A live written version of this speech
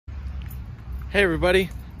Hey everybody,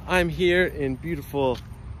 I'm here in beautiful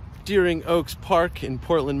Deering Oaks Park in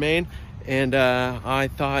Portland, Maine, and I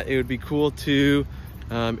thought it would be cool to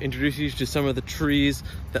introduce you to some of the trees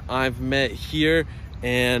that I've met here.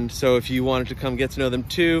 And so if you wanted to come get to know them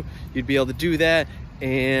too, you'd be able to do that.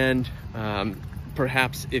 And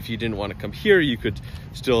perhaps if you didn't want to come here, you could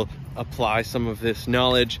still apply some of this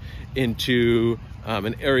knowledge into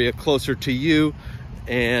an area closer to you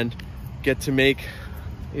and get to make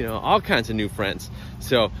all kinds of new friends.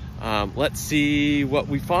 So let's see what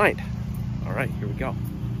we find. All right, here we go.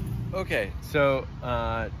 Okay, so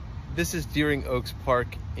this is Deering Oaks Park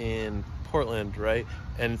in Portland, right?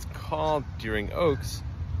 And it's called Deering Oaks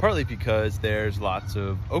partly because there's lots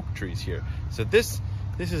of oak trees here. So this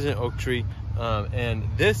is an oak tree, and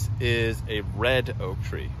this is a red oak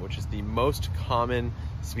tree, which is the most common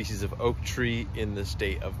species of oak tree in the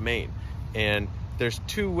state of Maine. And there's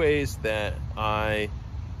two ways that I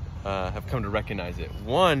have come to recognize it.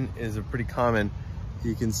 One is a pretty common,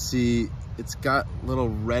 you can see it's got little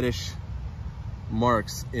reddish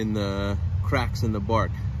marks in the cracks in the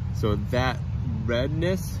bark. So that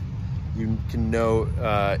redness, you can know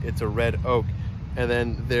it's a red oak. And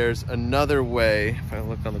then there's another way, if I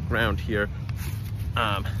look on the ground here,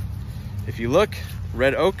 if you look,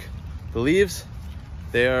 red oak, the leaves,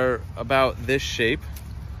 they are about this shape.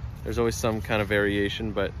 There's always some kind of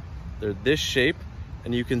variation, but they're this shape.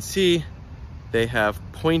 And you can see they have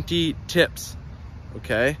pointy tips,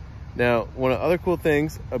 okay? Now, one of the other cool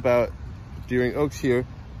things about Deering Oaks here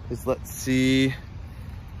is, let's see if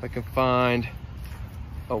I can find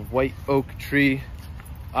a white oak tree.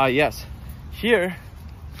 Yes, here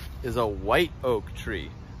is a white oak tree,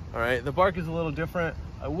 all right? The bark is a little different.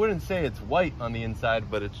 I wouldn't say it's white on the inside,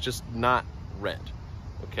 but it's just not red,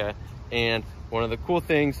 okay? And one of the cool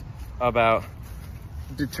things about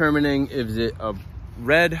determining if it's a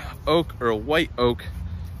red oak or a white oak,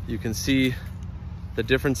 you can see the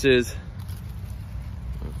differences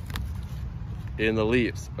in the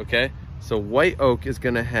leaves, okay? So white oak is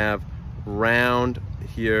gonna have round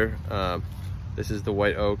here. This is the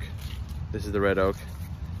white oak, this is the red oak.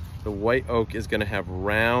 The white oak is gonna have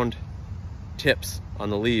round tips on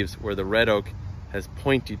the leaves, where the red oak has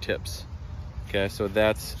pointy tips. Okay, so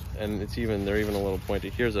that's, and they're even a little pointy.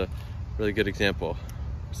 Here's a really good example.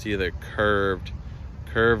 See the curved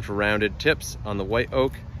rounded tips on the white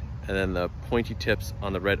oak, and then the pointy tips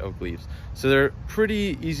on the red oak leaves. So they're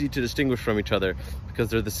pretty easy to distinguish from each other because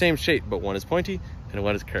they're the same shape, but one is pointy and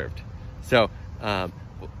one is curved. So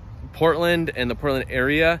Portland and the Portland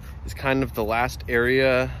area is kind of the last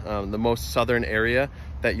area, the most southern area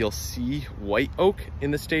that you'll see white oak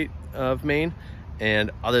in the state of Maine.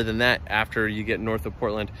 And other than that, after you get north of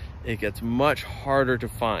Portland, it gets much harder to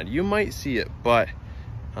find. You might see it, but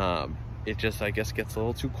it just, I guess, gets a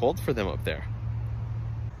little too cold for them up there.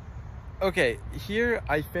 Okay, here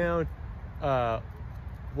I found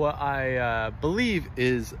what I believe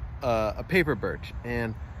is a paper birch,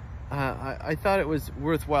 and I thought it was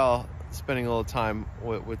worthwhile spending a little time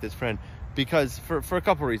with this friend because for a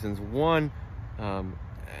couple reasons. One,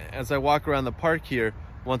 as I walk around the park here,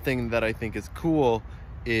 one thing that I think is cool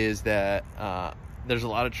is that there's a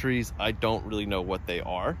lot of trees I don't really know what they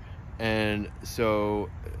are, and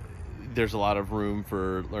so there's a lot of room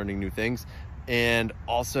for learning new things. And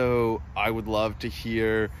also, I would love to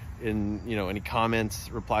hear in any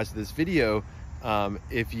comments, replies to this video,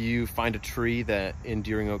 if you find a tree that in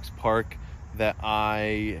Deering Oaks Park that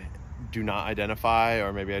I do not identify,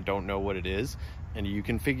 or maybe I don't know what it is, and you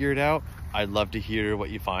can figure it out. I'd love to hear what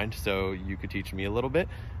you find, so you could teach me a little bit.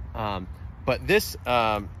 But this,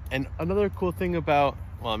 and another cool thing about,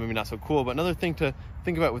 well, maybe not so cool, but another thing to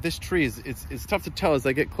think about with this tree is it's tough to tell as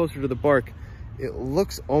I get closer to the bark. It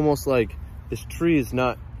looks almost like this tree is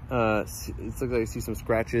not, it looks like I see some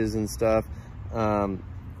scratches and stuff.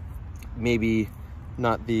 Maybe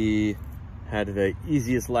not had the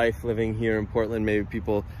easiest life living here in Portland. Maybe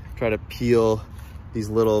people try to peel these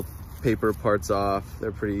little paper parts off.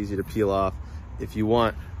 They're pretty easy to peel off if you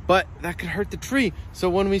want, but that could hurt the tree. So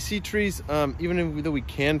when we see trees, even though we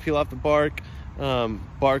can peel off the bark,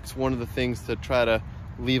 bark's one of the things to try to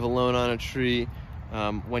leave alone on a tree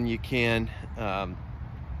when you can.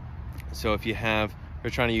 So if you're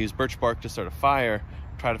trying to use birch bark to start a fire,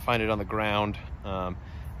 try to find it on the ground.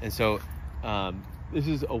 And so this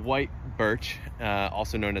is a white birch,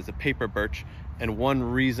 also known as a paper birch. And one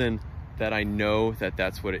reason that I know that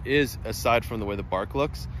that's what it is, aside from the way the bark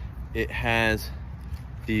looks, it has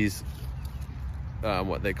these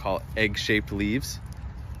what they call egg-shaped leaves.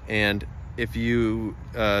 And if you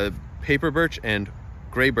paper birch and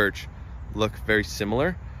gray birch look very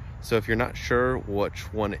similar. So if you're not sure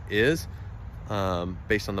which one it is,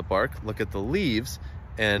 based on the bark. Look at the leaves,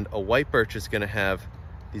 and a white birch is going to have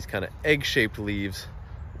these kind of egg-shaped leaves,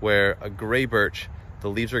 where a gray birch, the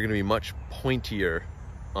leaves are going to be much pointier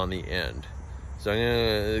on the end. So I'm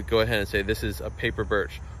going to go ahead and say this is a paper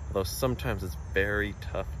birch, although sometimes it's very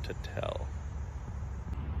tough to tell.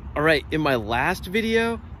 All right, in my last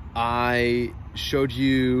video, I showed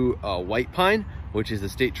you a white pine, which is the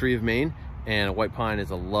state tree of Maine, and a white pine is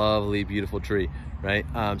a lovely, beautiful tree, right?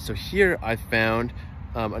 So here I found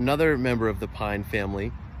another member of the pine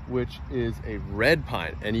family, which is a red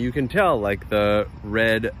pine, and you can tell, like the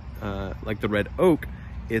red oak,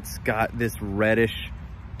 it's got this reddish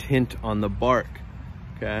tint on the bark,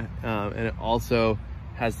 okay? And it also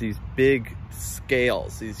has these big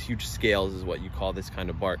scales. These huge scales is what you call this kind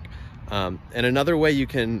of bark. And another way you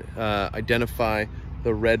can identify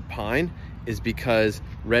the red pine is because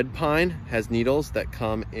red pine has needles that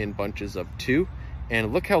come in bunches of 2,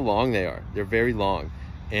 and look how long they are. They're very long.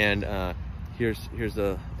 And and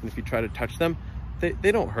if you try to touch them,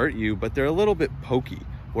 they don't hurt you, but they're a little bit pokey,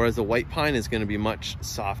 whereas a white pine is going to be much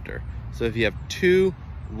softer. So if you have 2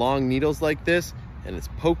 long needles like this, and it's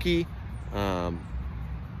pokey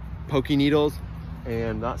needles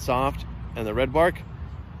and not soft, and the red bark,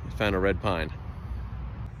 I found a red pine.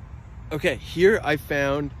 Okay, here I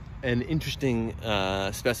found an interesting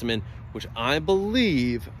specimen, which I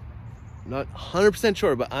believe, not 100%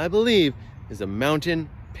 sure, but I believe is a mountain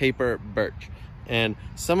paper birch. And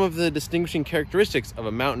some of the distinguishing characteristics of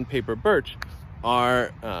a mountain paper birch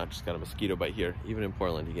are, just got a mosquito bite here. Even in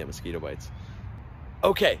Portland, you get mosquito bites.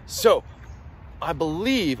 Okay, so I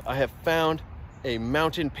believe I have found a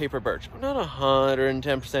mountain paper birch. I'm not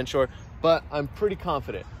 110% sure, but I'm pretty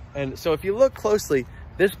confident. And so if you look closely,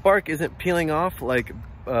 this bark isn't peeling off like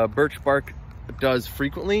birch bark does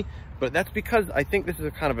frequently, but that's because I think this is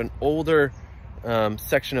a kind of an older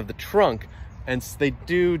section of the trunk, and they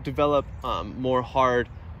do develop more hard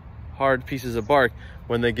pieces of bark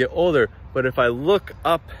when they get older. But if I look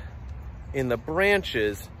up in the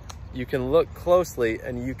branches, you can look closely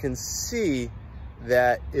and you can see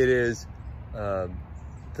that it is the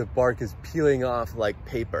bark is peeling off like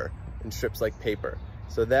paper, in strips like paper.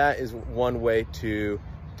 So that is one way to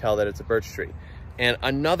tell that it's a birch tree. And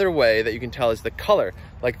another way that you can tell is the color,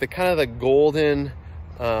 like the kind of the golden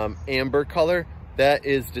amber color, that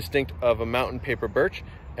is distinct of a mountain paper birch.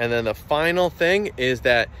 And then the final thing is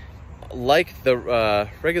that, like the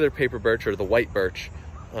regular paper birch or the white birch,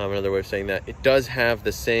 another way of saying that, it does have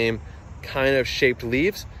the same kind of shaped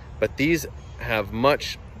leaves, but these have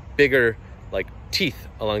much bigger like teeth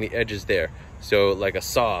along the edges there. So like a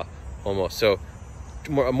saw almost. So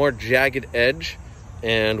a more jagged edge,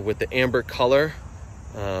 and with the amber color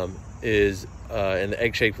and the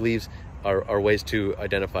egg-shaped leaves are ways to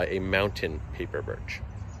identify a mountain paper birch.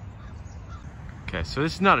 Okay, so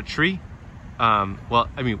this is not a tree. Well,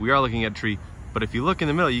 I mean, we are looking at a tree, but if you look in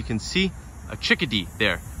the middle, you can see a chickadee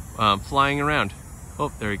there flying around.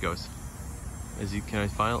 Oh, there he goes. Can I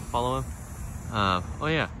follow him? Oh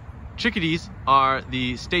yeah, chickadees are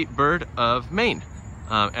the state bird of Maine.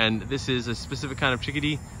 And this is a specific kind of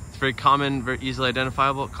chickadee. It's very common, very easily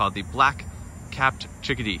identifiable, called the black-capped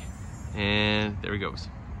chickadee. And there he goes.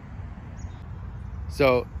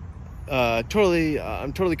 So, I'm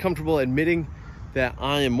totally comfortable admitting that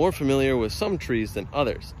I am more familiar with some trees than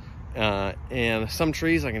others. And some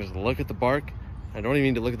trees, I can just look at the bark. I don't even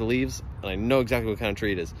need to look at the leaves, and I know exactly what kind of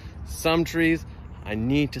tree it is. Some trees, I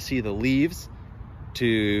need to see the leaves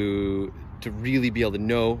to really be able to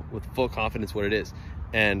know with full confidence what it is.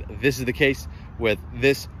 And this is the case with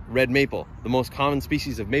this red maple, the most common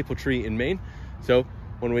species of maple tree in Maine. So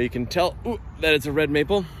one way you can tell that it's a red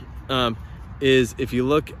maple is if you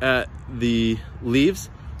look at the leaves,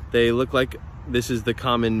 they look like this is the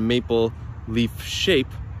common maple leaf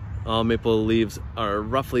shape. All maple leaves are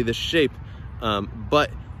roughly this shape,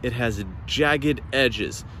 but it has jagged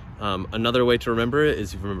edges. Another way to remember it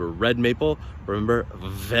is if you remember red maple, remember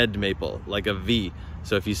ved maple, like a V.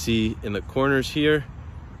 So if you see in the corners here,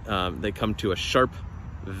 they come to a sharp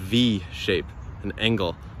V shape, an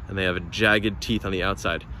angle, and they have jagged teeth on the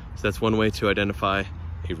outside. So that's one way to identify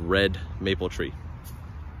a red maple tree.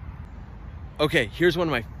 Okay, here's one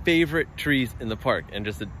of my favorite trees in the park, and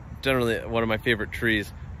just generally one of my favorite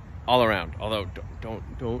trees all around. Although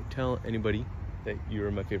don't tell anybody that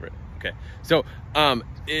you're my favorite. Okay, so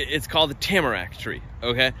it's called the tamarack tree.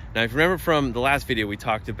 Okay, now if you remember from the last video, we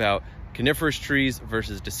talked about coniferous trees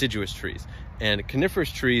versus deciduous trees, and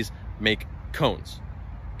coniferous trees make cones.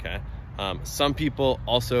 Okay, some people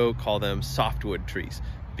also call them softwood trees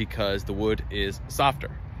because the wood is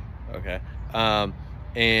softer. Okay,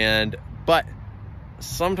 but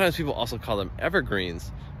sometimes people also call them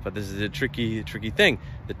evergreens, but this is a tricky thing.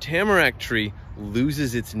 The tamarack tree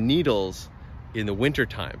loses its needles in the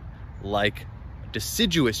wintertime, like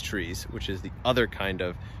deciduous trees, which is the other kind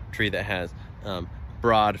of tree that has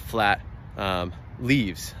broad, flat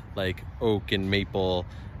leaves, like oak and maple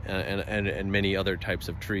and many other types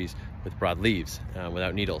of trees with broad leaves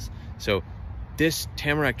without needles. So this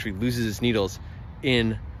tamarack tree loses its needles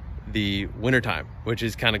in the wintertime, which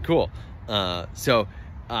is kind of cool. It's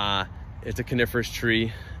a coniferous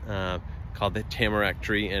tree called the tamarack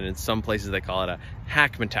tree, and in some places they call it a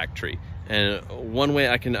hackmatack tree. And one way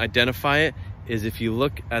I can identify it is if you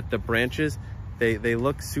look at the branches, they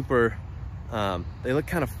look super, they look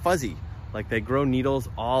kind of fuzzy, like they grow needles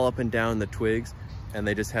all up and down the twigs, and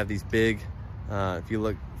they just have these big, if you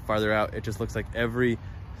look farther out, it just looks like every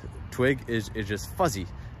twig is just fuzzy,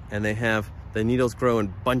 and they have the needles grow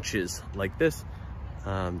in bunches like this,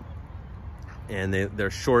 and they're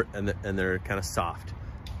short and they're kind of soft.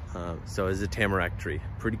 So it's a tamarack tree,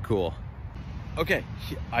 pretty cool. Okay,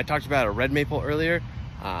 I talked about a red maple earlier,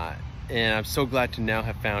 and I'm so glad to now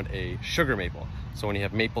have found a sugar maple. So when you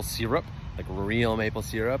have maple syrup, like real maple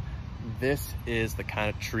syrup, this is the kind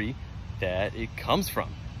of tree that it comes from.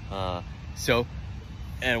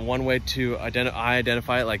 And one way to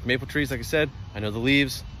identify it, like maple trees, like I said, I know the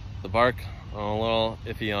leaves, the bark, I'm a little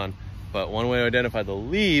iffy on, but one way to identify the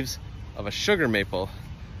leaves of a sugar maple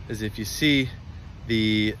is if you see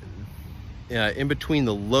the, in between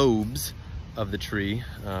the lobes of the tree,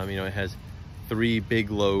 it has 3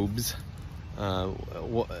 big lobes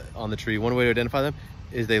on the tree. One way to identify them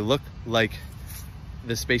is they look like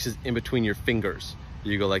the spaces in between your fingers.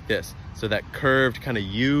 You go like this. So that curved kind of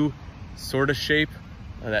U sort of shape,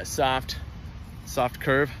 that soft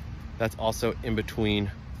curve, that's also in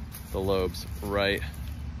between the lobes right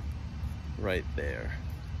there.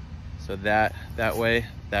 So that way,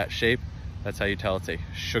 that shape, that's how you tell it's a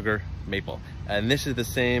sugar maple. And this is the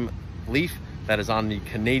same leaf that is on the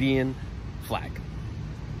Canadian flag.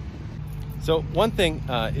 So one thing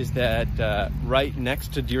is that right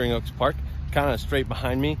next to Deering Oaks Park, kind of straight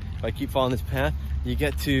behind me, if I keep following this path, you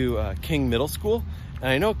get to King Middle School. And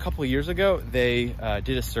I know a couple of years ago, they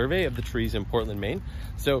did a survey of the trees in Portland, Maine.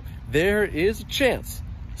 So there is a chance,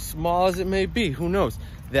 small as it may be, who knows,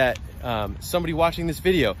 that somebody watching this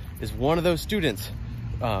video is one of those students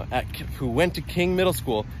who went to King Middle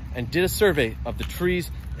School and did a survey of the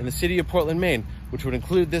trees in the city of Portland, Maine, which would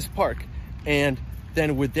include this park, and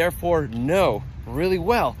then would therefore know really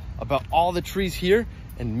well about all the trees here.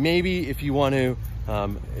 And maybe if you want to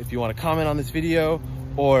comment on this video,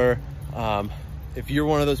 or if you're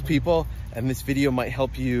one of those people and this video might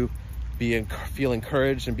help you feel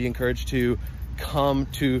encouraged and be encouraged to come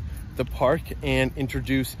to the park and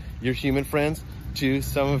introduce your human friends to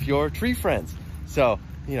some of your tree friends. So,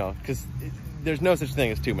 because there's no such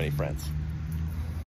thing as too many friends.